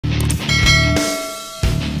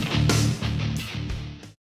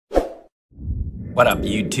What up,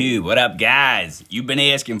 YouTube? What up, guys? You've been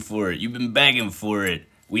asking for it. You've been begging for it.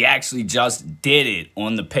 We actually just did it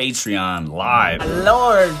on the Patreon live.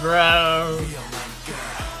 Lord, bro.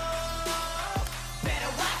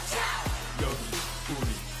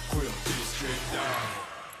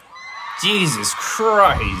 Jesus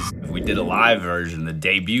Christ. We did a live version, the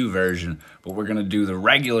debut version, but we're gonna do the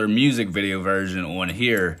regular music video version on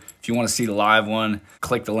here. If you wanna see the live one,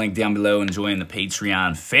 click the link down below and join the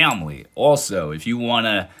Patreon family. Also, if you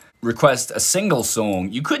wanna request a single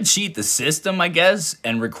song, you could cheat the system, I guess,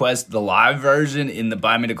 and request the live version in the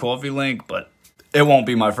Buy Me the Coffee link, but it won't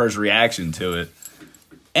be my first reaction to it.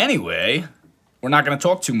 Anyway, we're not gonna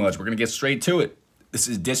talk too much. We're gonna get straight to it. This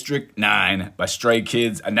is District 9 by Stray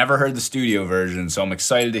Kids. I never heard the studio version, so I'm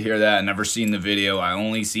excited to hear that. I never seen the video. I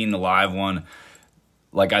only seen the live one.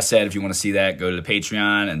 Like I said, if you want to see that, go to the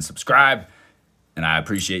Patreon and subscribe. And I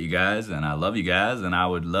appreciate you guys, and I love you guys, and I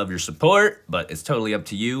would love your support, but it's totally up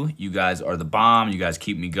to you. You guys are the bomb. You guys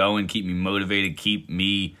keep me going, keep me motivated, keep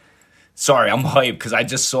me... Sorry, I'm hyped because I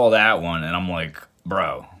just saw that one, and I'm like,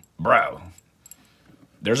 bro.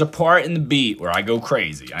 There's a part in the beat where I go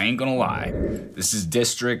crazy. I ain't gonna lie. This is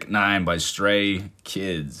District 9 by Stray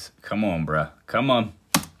Kids. Come on, bruh. Come on.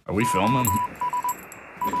 Are we filming?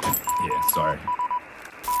 Yeah, sorry.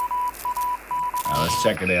 Now let's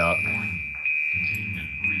check it out. Containment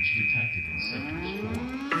breach detected in sector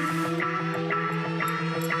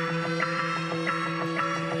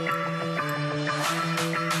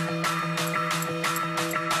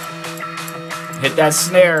 4. Hit that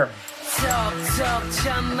snare.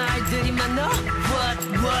 참 말들이 많어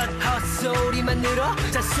what 헛소리만 늘어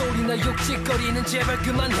잔소리나 욕짓거리는 제발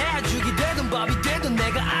그만해 죽이 되든 밥이 되든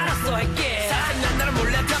내가 알아서 할게 사실 난 나를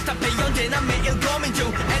몰라 답답해 언제나 매일 고민 중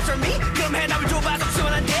Answer me 그럼 해답을 줘봐도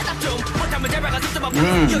시원한 대답 좀 못하면 제발 가슴 좀 아파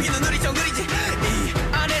여기는 우리 정글이지 이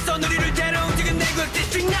안에서 우리를 데려 움직인 내국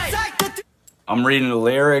District 9. I'm reading the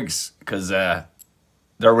lyrics because there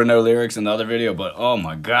were no lyrics in the other video, but oh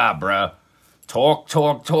my god, bro. Talk.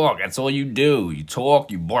 That's all you do. You talk,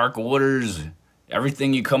 you bark orders.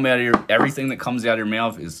 Everything that comes out of your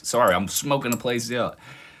mouth is... Sorry, I'm smoking the place out.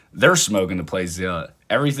 They're smoking the place out.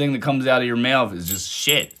 Everything that comes out of your mouth is just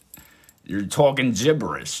shit. You're talking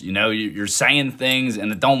gibberish. You know, you're saying things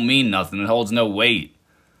and it don't mean nothing. It holds no weight.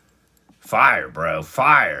 Fire, bro.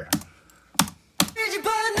 Fire.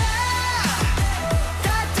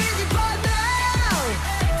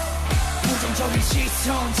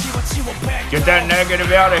 Get that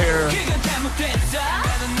negative out of here.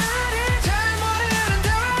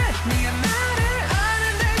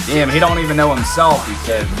 Damn, he don't even know himself, he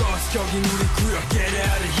said.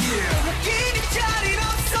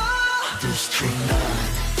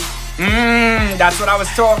 That's what I was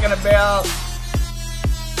talking about.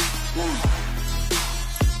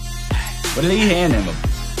 What did he hand him?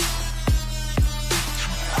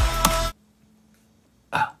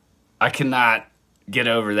 I cannot get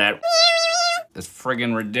over that. It's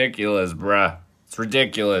friggin' ridiculous, bruh. It's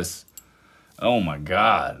ridiculous. Oh my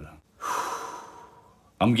god.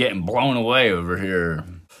 I'm getting blown away over here.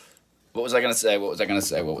 What was I gonna say? Oh,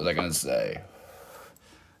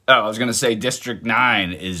 I was gonna say District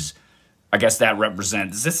 9 is, I guess that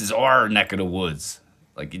represents, this is our neck of the woods.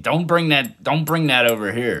 Like, don't bring that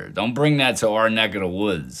over here. Don't bring that to our neck of the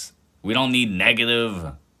woods. We don't need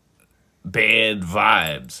negative, bad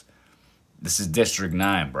vibes. This is District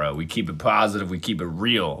 9, bro. We keep it positive, we keep it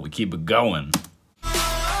real, we keep it going.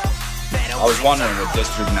 I was wondering what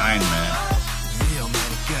District 9 meant.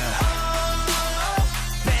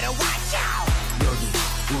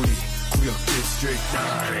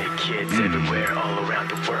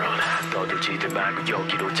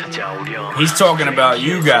 He's talking about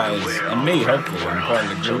you guys and me, hopefully. I'm part of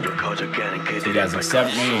the group. So you guys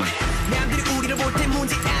accept me.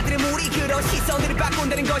 시선들을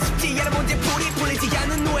바꾼다는 건 쉽지 않은 문제 풀이 풀리지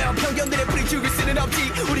않는 노예와 편견들의 풀이 죽을 수는 없지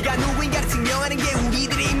우리가 누구인가를 증명하는 게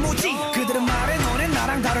우리들의 임무지 그들은 말해 너는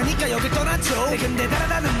나랑 다르니까 여길 떠나줘 근데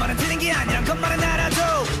다르다는 말은 틀린 게 아니란 것만은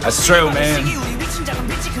알아줘 That's true, man. 우리 미친 작은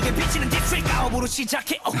빛이 그게 비치는 District 9으로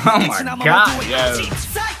시작해 Oh my god, yo.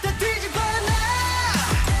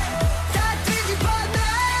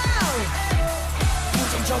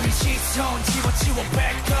 부정적인 시선 지워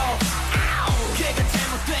back up 걔가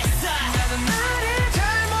잘못됐어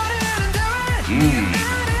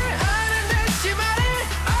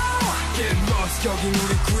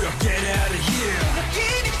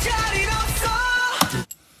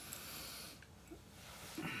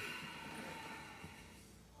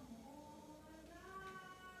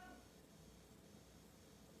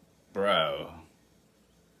Bro,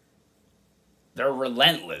 they're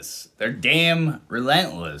relentless. They're damn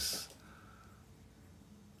relentless.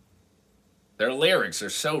 Their lyrics are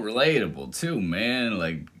so relatable too, man.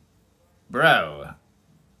 Like, bro.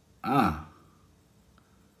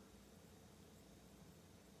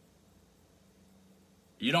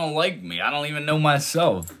 You don't like me. I don't even know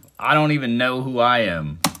myself. I don't even know who I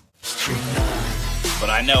am.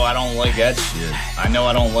 But I know I don't like that shit. I know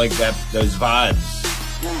I don't like those vibes.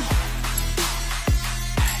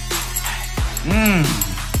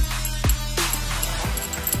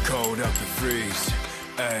 Cold up and freeze.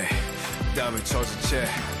 Ay, 땀을 젖은 채.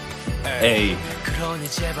 Hey. 그러니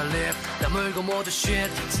제발 립 다물고 모두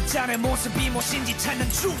shit. 진짜 내 모습이 무엇인지 찾는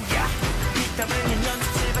중이야.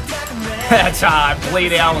 That's how I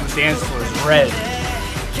played out on the dance floor is red.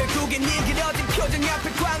 결국엔 일그러진 표정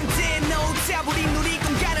앞에 광대 놓자 우리 누리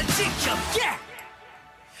공간을 지켜.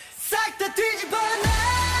 싹 다 뒤집어 놔.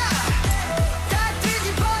 다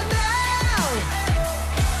뒤집어 놔.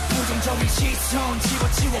 부정적인 시선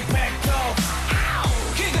지워 back up.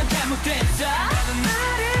 그건 잘못됐다. 나는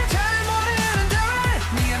나를 잘 모르는데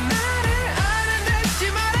네가 나를 아는 듯이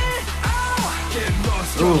말해. Get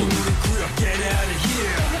lost 우리 구역 get out of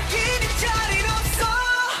here. 여기는 자리 없어.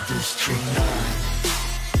 DISTRICT9.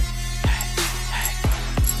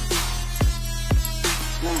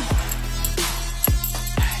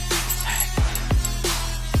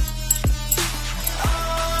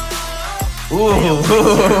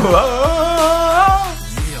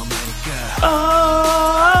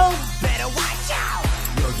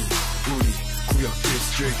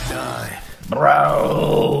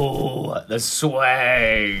 Bro, the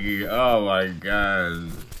swag. Oh my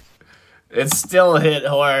god. It still hit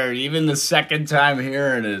hard. Even the second time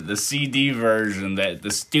hearing it, the CD version,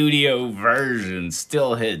 the studio version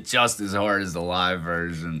still hit just as hard as the live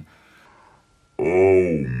version.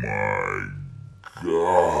 Oh my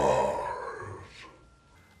god.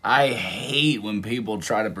 I hate when people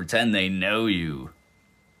try to pretend they know you.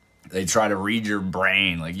 They try to read your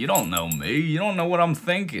brain. Like, you don't know me. You don't know what I'm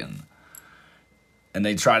thinking. And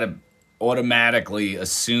they try to automatically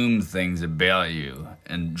assume things about you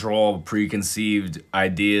and draw preconceived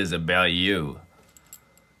ideas about you.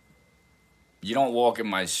 You don't walk in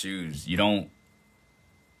my shoes. You don't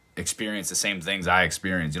experience the same things I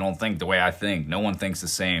experience. You don't think the way I think. No one thinks the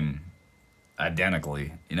same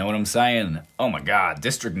identically. You know what I'm saying? Oh my god,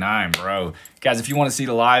 DISTRICT9, bro. Guys, if you want to see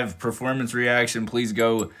the live performance reaction, please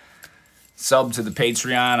go sub to the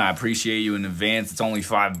Patreon. I appreciate you in advance. It's only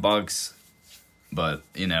 $5. But,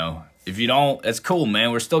 you know, if you don't, it's cool,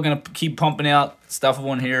 man. We're still going to keep pumping out stuff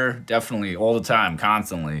on here. Definitely, all the time,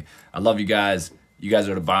 constantly. I love you guys. You guys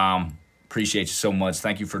are the bomb. Appreciate you so much.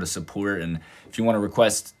 Thank you for the support. And if you want to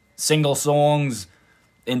request single songs,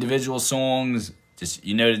 individual songs, just,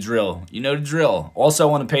 you know the drill. You know the drill. Also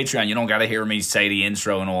on the Patreon, you don't got to hear me say the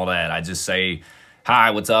intro and all that. I just say,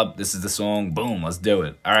 hi, what's up? This is the song. Boom, let's do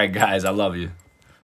it. All right, guys, I love you.